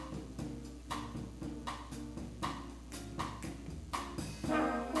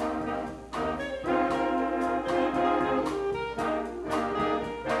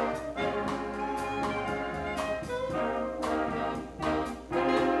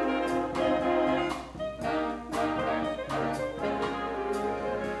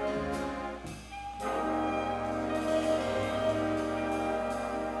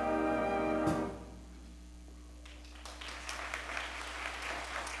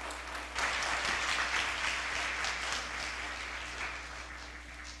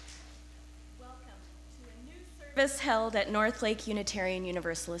service held at North Lake Unitarian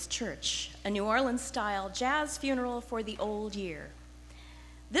Universalist Church, a New Orleans-style jazz funeral for the old year.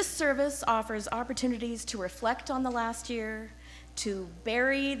 This service offers opportunities to reflect on the last year, to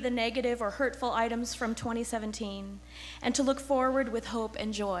bury the negative or hurtful items from 2017, and to look forward with hope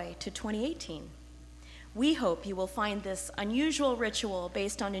and joy to 2018. We hope you will find this unusual ritual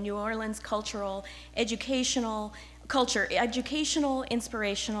based on a New Orleans educational,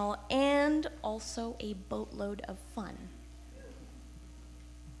 inspirational, and also a boatload of fun.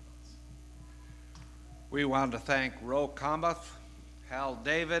 We want to thank Ro Kambath, Hal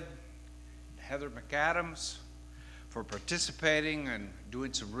David, Heather McAdams for participating and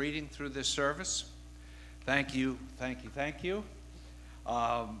doing some reading through this service. Thank you, thank you, thank you.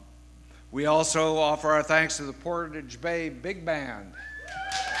 We also offer our thanks to the Portage Bay Big Band.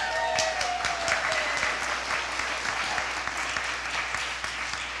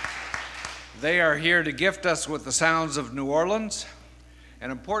 They are here to gift us with the sounds of New Orleans, an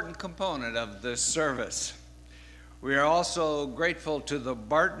important component of this service. We are also grateful to the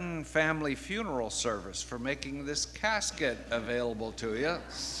Barton Family Funeral Service for making this casket available to you.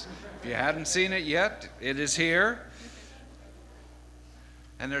 If you hadn't seen it yet, it is here.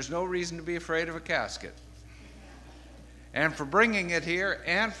 And there's no reason to be afraid of a casket. And for bringing it here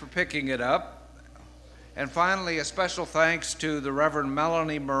and for picking it up. And finally, a special thanks to the Reverend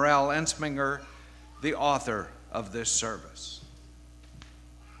Melanie Morell Ensminger, the author of this service.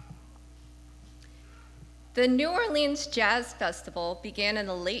 The New Orleans Jazz Festival began in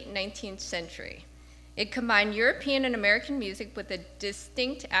the late 19th century. It combined European and American music with a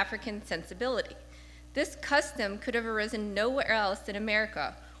distinct African sensibility. This custom could have arisen nowhere else in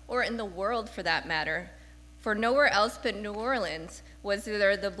America, or in the world for that matter, for nowhere else but New Orleans was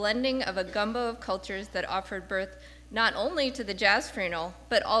there the blending of a gumbo of cultures that offered birth not only to the jazz funeral,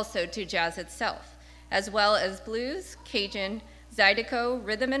 but also to jazz itself, as well as blues, Cajun, Zydeco,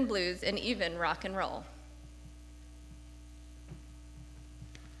 rhythm and blues, and even rock and roll.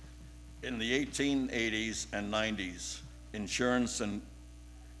 In the 1880s and 90s, insurance and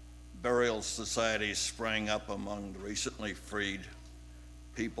burial societies sprang up among the recently freed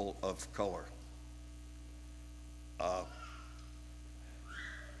people of color.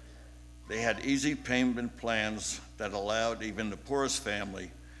 They had easy payment plans that allowed even the poorest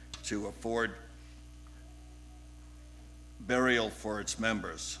family to afford burial for its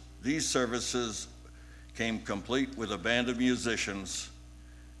members. These services came complete with a band of musicians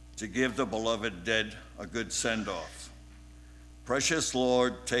to give the beloved dead a good send-off. Precious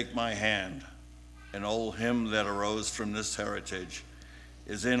Lord, Take My Hand, an old hymn that arose from this heritage,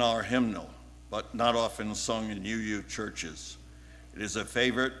 is in our hymnal, but not often sung in UU churches. It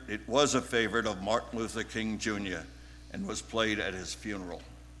was a favorite of Martin Luther King Jr. and was played at his funeral.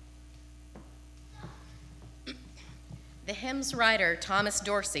 The hymn's writer, Thomas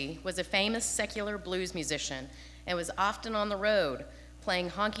Dorsey, was a famous secular blues musician and was often on the road, playing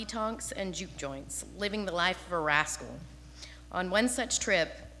honky-tonks and juke joints, living the life of a rascal. On one such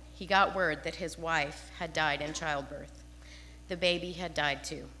trip, he got word that his wife had died in childbirth. The baby had died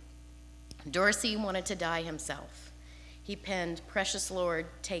too. Dorsey wanted to die himself. He penned Precious Lord,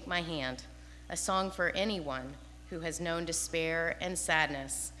 Take My Hand, a song for anyone who has known despair and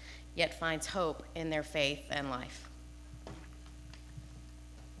sadness, yet finds hope in their faith and life.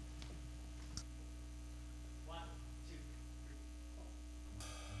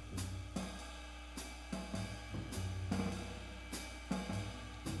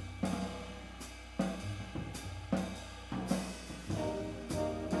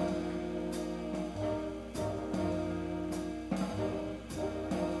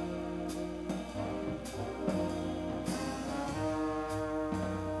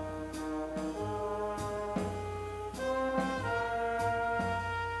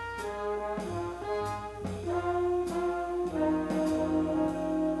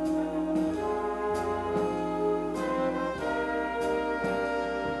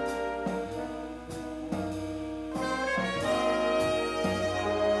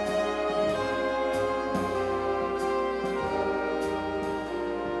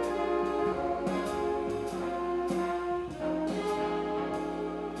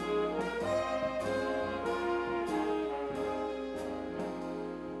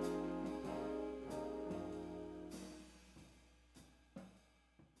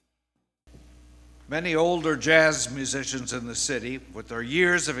 Many older jazz musicians in the city, with their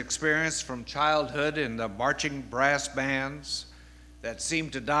years of experience from childhood in the marching brass bands that seem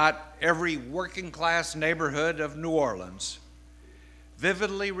to dot every working-class neighborhood of New Orleans,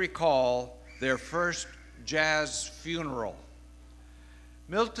 vividly recall their first jazz funeral.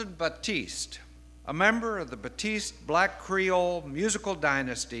 Milton Batiste a member of the Batiste Black Creole musical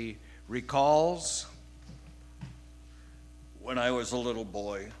dynasty, recalls, "When I was a little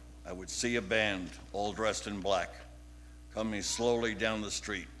boy, I would see a band all dressed in black coming slowly down the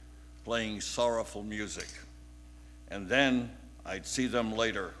street, playing sorrowful music. And then I'd see them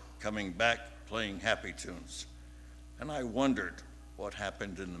later coming back playing happy tunes. And I wondered what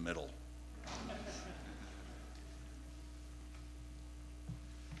happened in the middle."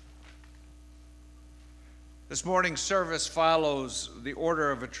 This morning's service follows the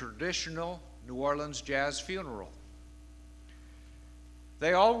order of a traditional New Orleans jazz funeral.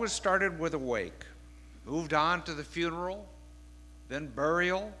 They always started with a wake, moved on to the funeral, then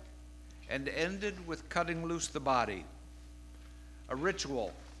burial, and ended with cutting loose the body. A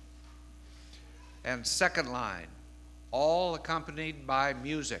ritual and second line, all accompanied by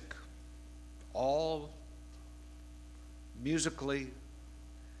music, all musically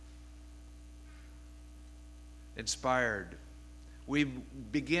inspired. We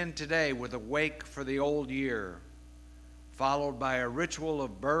begin today with a wake for the old year, followed by a ritual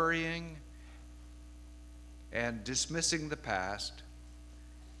of burying and dismissing the past,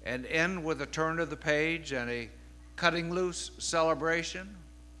 and end with a turn of the page and a cutting loose celebration.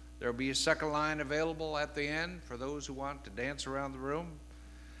 There'll be a second line available at the end for those who want to dance around the room.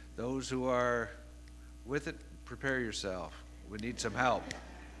 Those who are with it, prepare yourself. We need some help.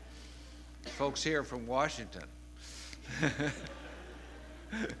 Folks here from Washington.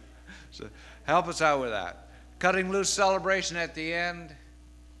 So help us out with that. Cutting loose celebration at the end,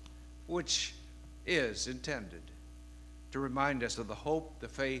 which is intended to remind us of the hope, the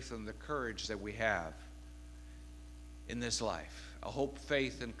faith, and the courage that we have in this life. A hope,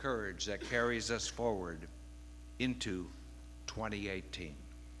 faith, and courage that carries us forward into 2018.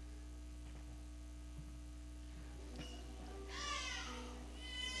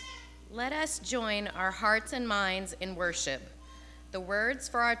 Let us join our hearts and minds in worship. The words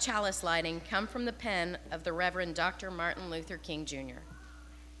for our chalice lighting come from the pen of the Reverend Dr. Martin Luther King, Jr.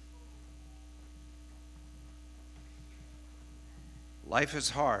 Life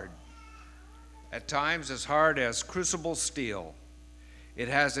is hard, at times as hard as crucible steel. It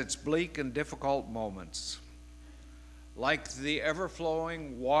has its bleak and difficult moments. Like the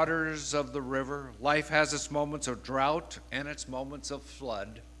ever-flowing waters of the river, life has its moments of drought and its moments of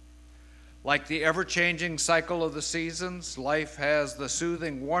flood. Like the ever-changing cycle of the seasons, life has the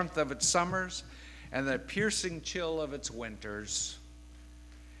soothing warmth of its summers and the piercing chill of its winters.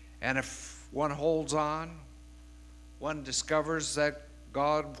 And if one holds on, one discovers that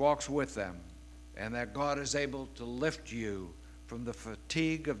God walks with them and that God is able to lift you from the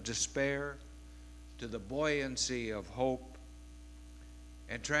fatigue of despair to the buoyancy of hope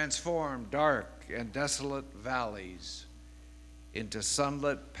and transform dark and desolate valleys into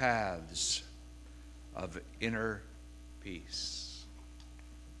sunlit paths of inner peace.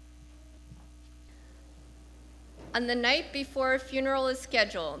 On the night before a funeral is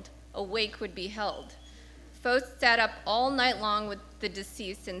scheduled, a wake would be held. Folks sat up all night long with the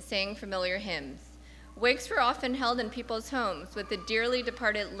deceased and sang familiar hymns. Wakes were often held in people's homes, with the dearly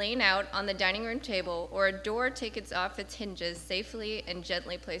departed laid out on the dining room table or a door taken off its hinges safely and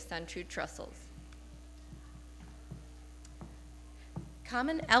gently placed on true trestles.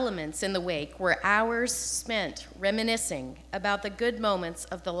 Common elements in the wake were hours spent reminiscing about the good moments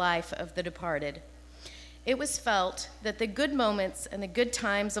of the life of the departed. It was felt that the good moments and the good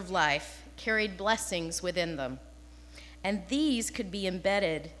times of life carried blessings within them, and these could be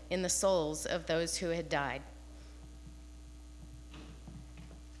embedded in the souls of those who had died.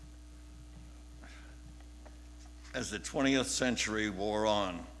 As the 20th century wore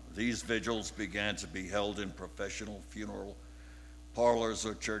on, these vigils began to be held in professional funeral parlors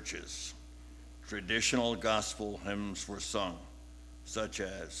or churches. Traditional gospel hymns were sung, such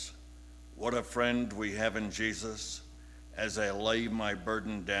as, "What a friend we have in Jesus, as I lay my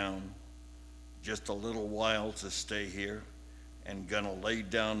burden down, just a little while to stay here, and gonna lay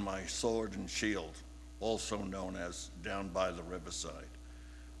down my sword and shield," also known as "Down by the Riverside,"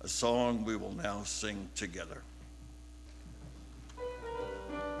 a song we will now sing together.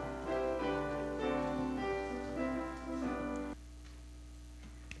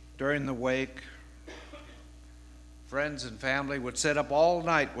 During the wake, friends and family would sit up all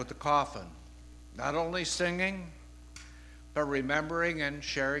night with the coffin, not only singing, but remembering and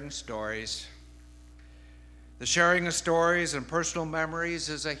sharing stories. The sharing of stories and personal memories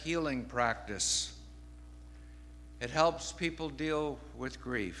is a healing practice. It helps people deal with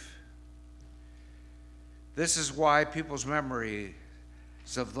grief. This is why people's memories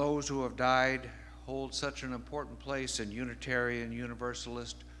of those who have died hold such an important place in Unitarian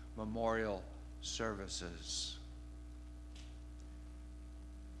Universalist memorial services.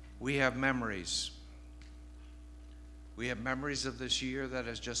 We have memories. We have memories of this year that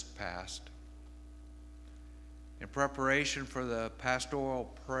has just passed. In preparation for the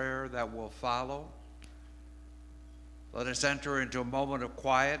pastoral prayer that will follow, let us enter into a moment of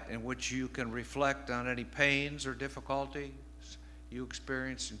quiet in which you can reflect on any pains or difficulties you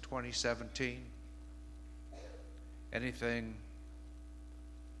experienced in 2017. Anything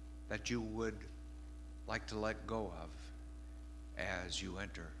that you would like to let go of as you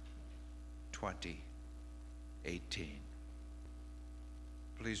enter 2018.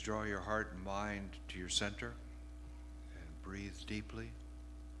 Please draw your heart and mind to your center and breathe deeply,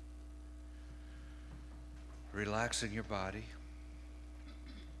 relaxing your body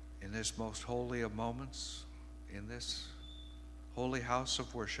in this most holy of moments, in this holy house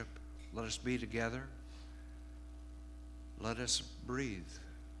of worship. Let us be together. Let us breathe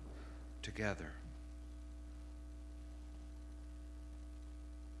together.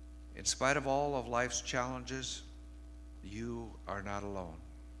 In spite of all of life's challenges, you are not alone.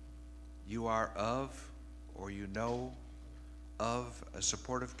 You are of, or you know of, a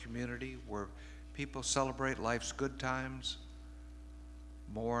supportive community where people celebrate life's good times,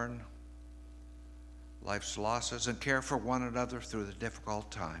 mourn life's losses, and care for one another through the difficult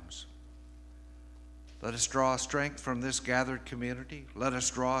times. Let us draw strength from this gathered community. Let us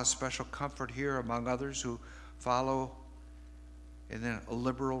draw a special comfort here among others who follow in a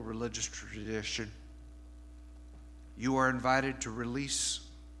liberal religious tradition. You are invited to release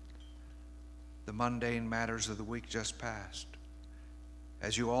the mundane matters of the week just past,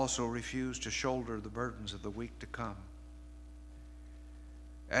 as you also refuse to shoulder the burdens of the week to come.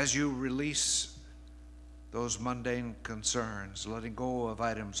 As you release those mundane concerns, letting go of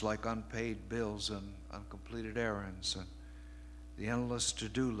items like unpaid bills and uncompleted errands and the endless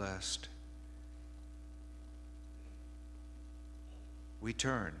to-do list, we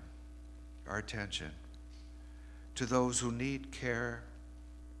turn our attention to those who need care,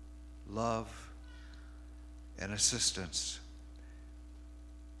 love, and assistance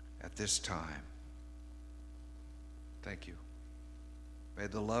at this time. Thank you. May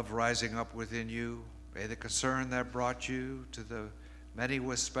the love rising up within you, may the concern that brought you to the many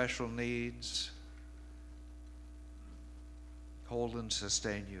with special needs hold and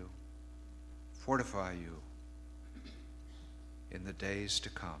sustain you, fortify you in the days to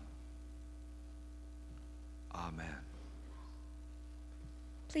come. Amen.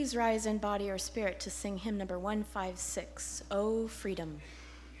 Please rise in body or spirit to sing hymn number 156, O Freedom.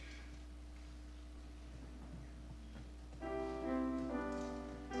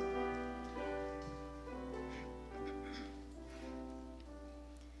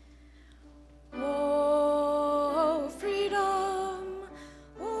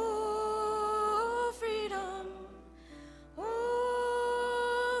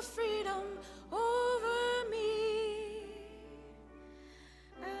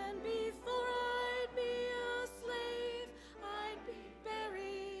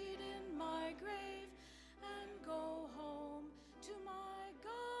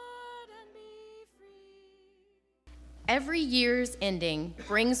 Every year's ending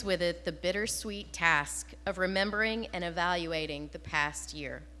brings with it the bittersweet task of remembering and evaluating the past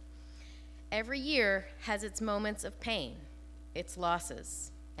year. Every year has its moments of pain, its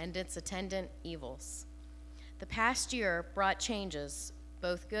losses, and its attendant evils. The past year brought changes,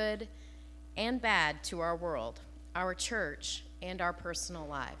 both good and bad, to our world, our church, and our personal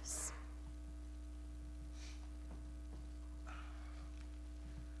lives.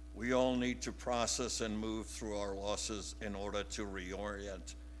 We all need to process and move through our losses in order to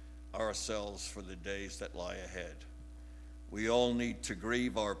reorient ourselves for the days that lie ahead. We all need to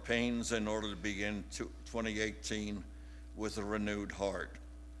grieve our pains in order to begin 2018 with a renewed heart.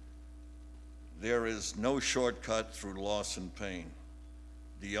 There is no shortcut through loss and pain.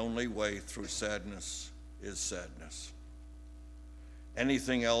 The only way through sadness is sadness.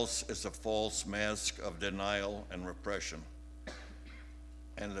 Anything else is a false mask of denial and repression.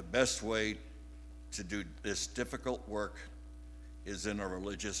 And the best way to do this difficult work is in a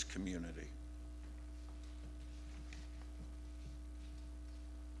religious community.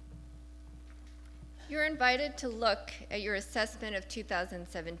 You're invited to look at your assessment of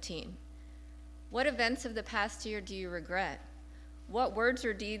 2017. What events of the past year do you regret? What words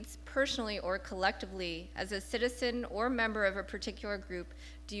or deeds, personally or collectively, as a citizen or member of a particular group,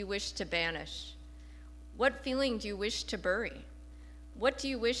 do you wish to banish? What feeling do you wish to bury? What do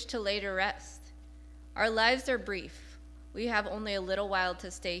you wish to lay to rest? Our lives are brief. We have only a little while to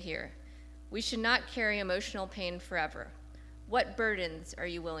stay here. We should not carry emotional pain forever. What burdens are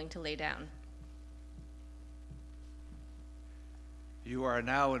you willing to lay down? You are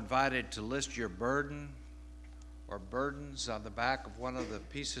now invited to list your burden or burdens on the back of one of the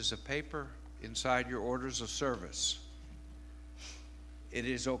pieces of paper inside your orders of service. It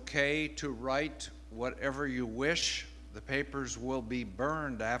is okay to write whatever you wish. The papers will be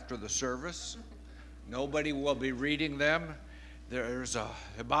burned after the service. Nobody will be reading them. There's a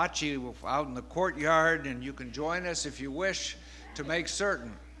hibachi out in the courtyard, and you can join us if you wish to make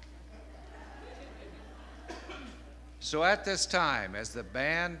certain. So at this time, as the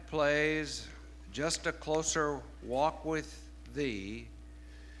band plays Just a Closer Walk with Thee,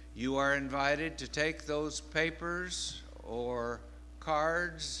 you are invited to take those papers or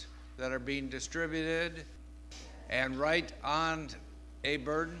cards that are being distributed and write on a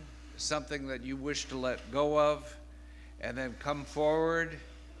burden, something that you wish to let go of, and then come forward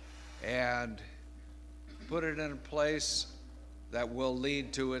and put it in a place that will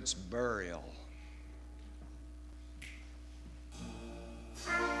lead to its burial.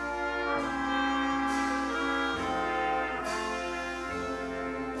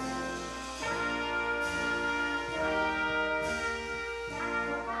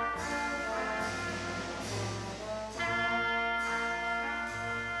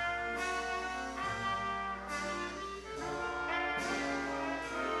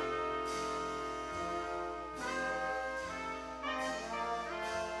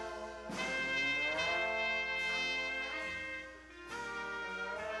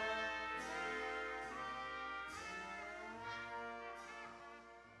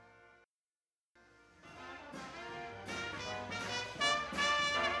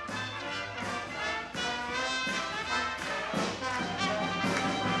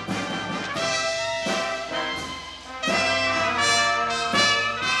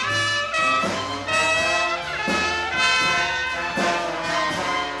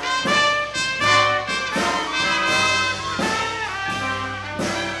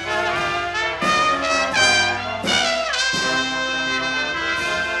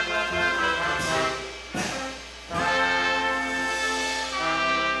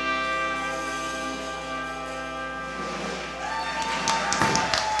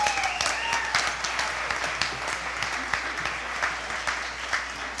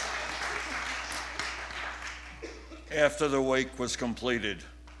 After the wake was completed,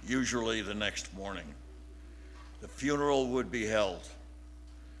 usually the next morning, the funeral would be held.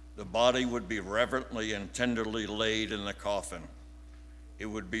 The body would be reverently and tenderly laid in the coffin. It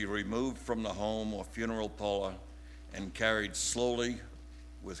would be removed from the home or funeral parlor and carried slowly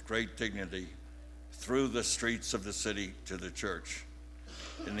with great dignity through the streets of the city to the church.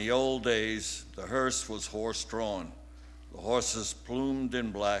 In the old days, the hearse was horse-drawn, the horses plumed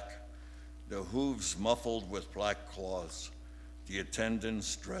in black, the hooves muffled with black cloths, the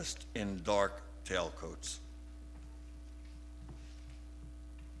attendants dressed in dark tailcoats.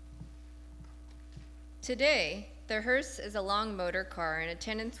 Today, the hearse is a long motor car and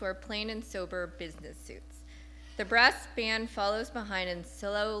attendants wear plain and sober business suits. The brass band follows behind in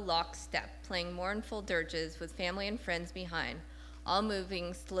slow lockstep, playing mournful dirges with family and friends behind, all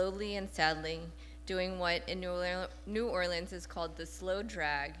moving slowly and sadly, doing what in New Orleans is called the slow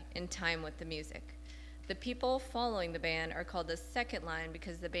drag, in time with the music. The people following the band are called the second line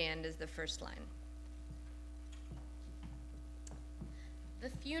because the band is the first line. The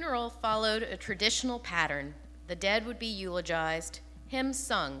funeral followed a traditional pattern. The dead would be eulogized, hymns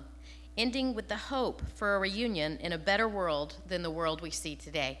sung, ending with the hope for a reunion in a better world than the world we see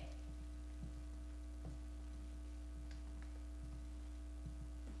today.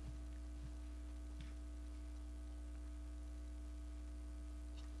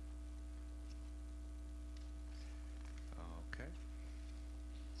 Okay.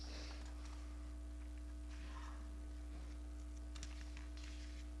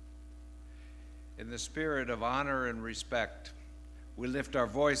 In the spirit of honor and respect, we lift our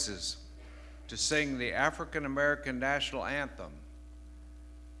voices to sing the African American national anthem.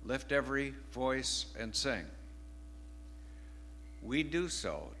 Lift every voice and sing. We do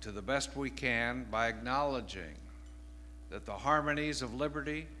so to the best we can by acknowledging that the harmonies of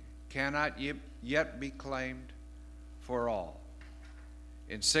liberty cannot yet be claimed for all.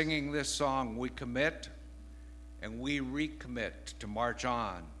 In singing this song, we commit and we recommit to march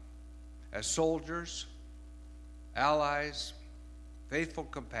on as soldiers, allies, faithful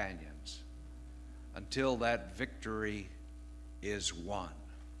companions, until that victory is won.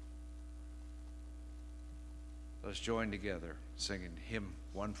 Let's join together singing hymn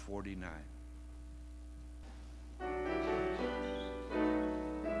 149.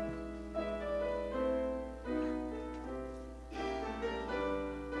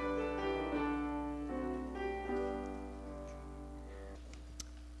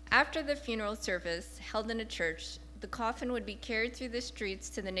 After the funeral service held in a church, the coffin would be carried through the streets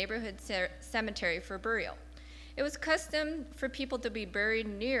to the neighborhood cemetery for burial. It was custom for people to be buried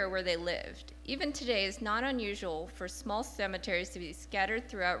near where they lived. Even today, it's not unusual for small cemeteries to be scattered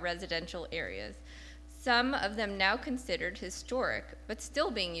throughout residential areas, some of them now considered historic, but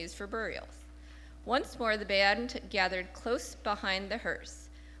still being used for burials. Once more, the band gathered close behind the hearse.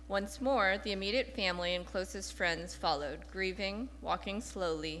 Once more, the immediate family and closest friends followed, grieving, walking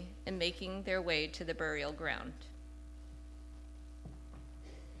slowly, and making their way to the burial ground.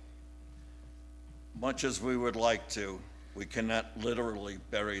 Much as we would like to, we cannot literally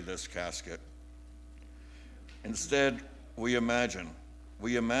bury this casket. Instead, we imagine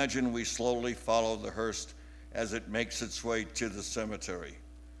we slowly follow the hearse as it makes its way to the cemetery.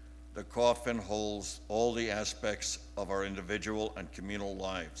 The coffin holds all the aspects of our individual and communal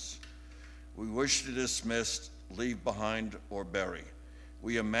lives. We wish to dismiss, leave behind, or bury.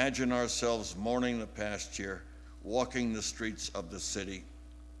 We imagine ourselves mourning the past year, walking the streets of the city,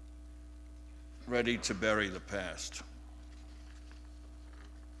 ready to bury the past.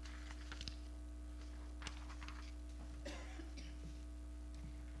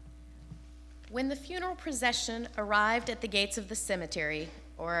 When the funeral procession arrived at the gates of the cemetery,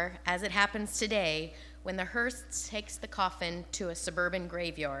 or as it happens today, when the hearse takes the coffin to a suburban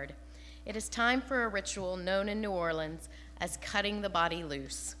graveyard, it is time for a ritual known in New Orleans as cutting the body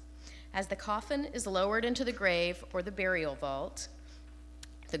loose. As the coffin is lowered into the grave or the burial vault,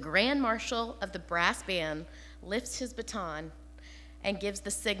 the Grand Marshal of the brass band lifts his baton and gives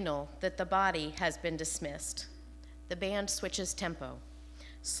the signal that the body has been dismissed. The band switches tempo.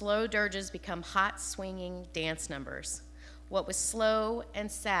 Slow dirges become hot, swinging dance numbers. What was slow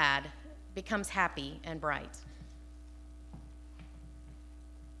and sad becomes happy and bright.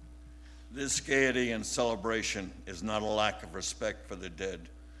 This gaiety and celebration is not a lack of respect for the dead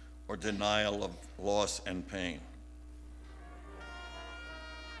or denial of loss and pain.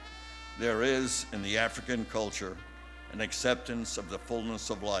 There is, in the African culture, an acceptance of the fullness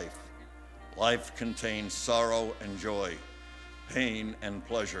of life. Life contains sorrow and joy, pain and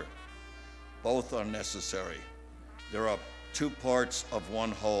pleasure. Both are necessary. There are two parts of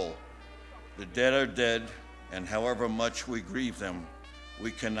one whole. The dead are dead, and however much we grieve them,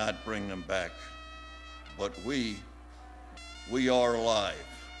 we cannot bring them back. But we are alive,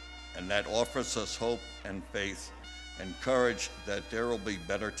 and that offers us hope and faith and courage that there will be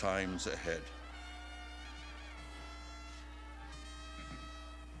better times ahead.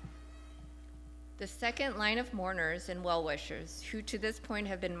 The second line of mourners and well-wishers, who to this point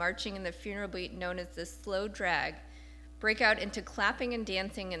have been marching in the funeral beat known as the slow drag, break out into clapping and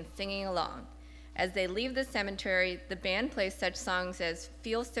dancing and singing along. As they leave the cemetery, the band plays such songs as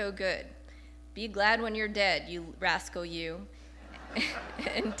 "Feel So Good," "Be Glad When You're Dead, You Rascal You,"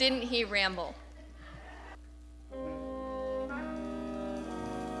 and "Didn't He Ramble?"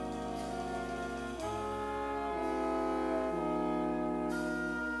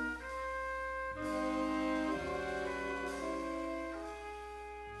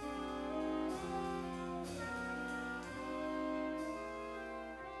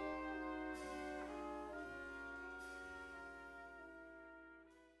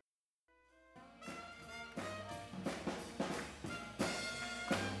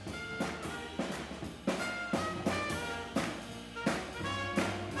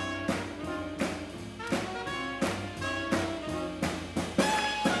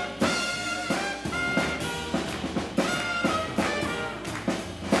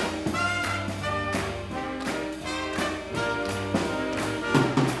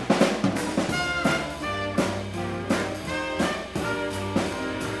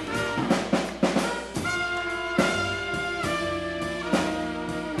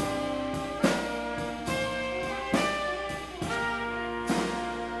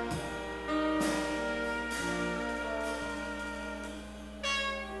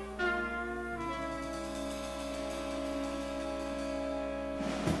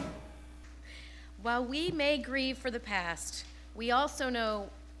 While we may grieve for the past, we also know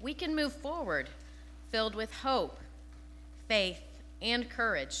we can move forward, filled with hope, faith, and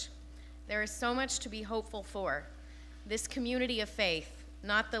courage. There is so much to be hopeful for. This community of faith,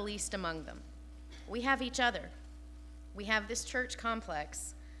 not the least among them. We have each other. We have this church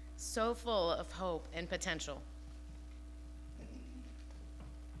complex, so full of hope and potential.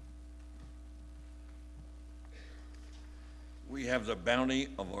 We have the bounty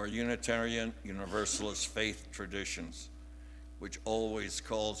of our Unitarian Universalist faith traditions, which always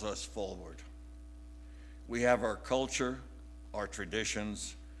calls us forward. We have our culture, our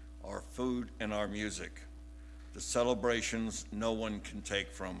traditions, our food, and our music. the celebrations no one can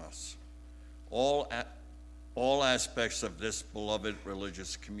take from us. All aspects of this beloved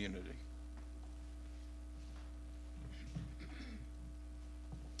religious community.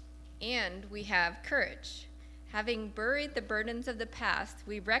 And we have courage. Having buried the burdens of the past,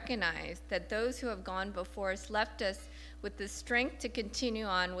 we recognize that those who have gone before us left us with the strength to continue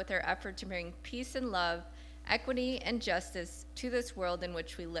on with our effort to bring peace and love, equity and justice to this world in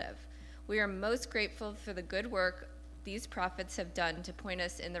which we live. We are most grateful for the good work these prophets have done to point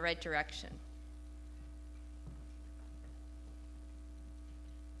us in the right direction.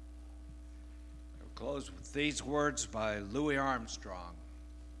 I'll close with these words by Louis Armstrong,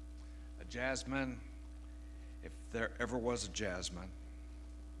 a jazzman, if there ever was a jazzman.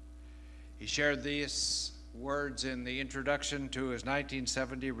 He shared these words in the introduction to his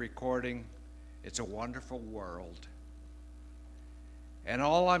 1970 recording, "It's a Wonderful World." And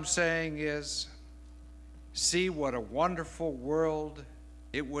all I'm saying is, see what a wonderful world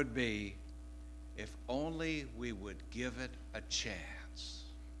it would be if only we would give it a chance.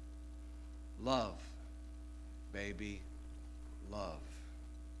 Love, baby, love.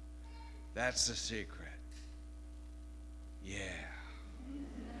 That's the secret. Yeah.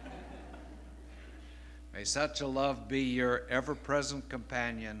 May such a love be your ever-present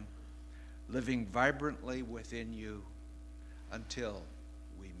companion, living vibrantly within you until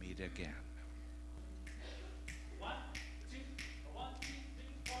we meet again. 1, 2, 1, 2,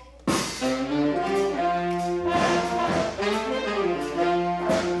 3, 4.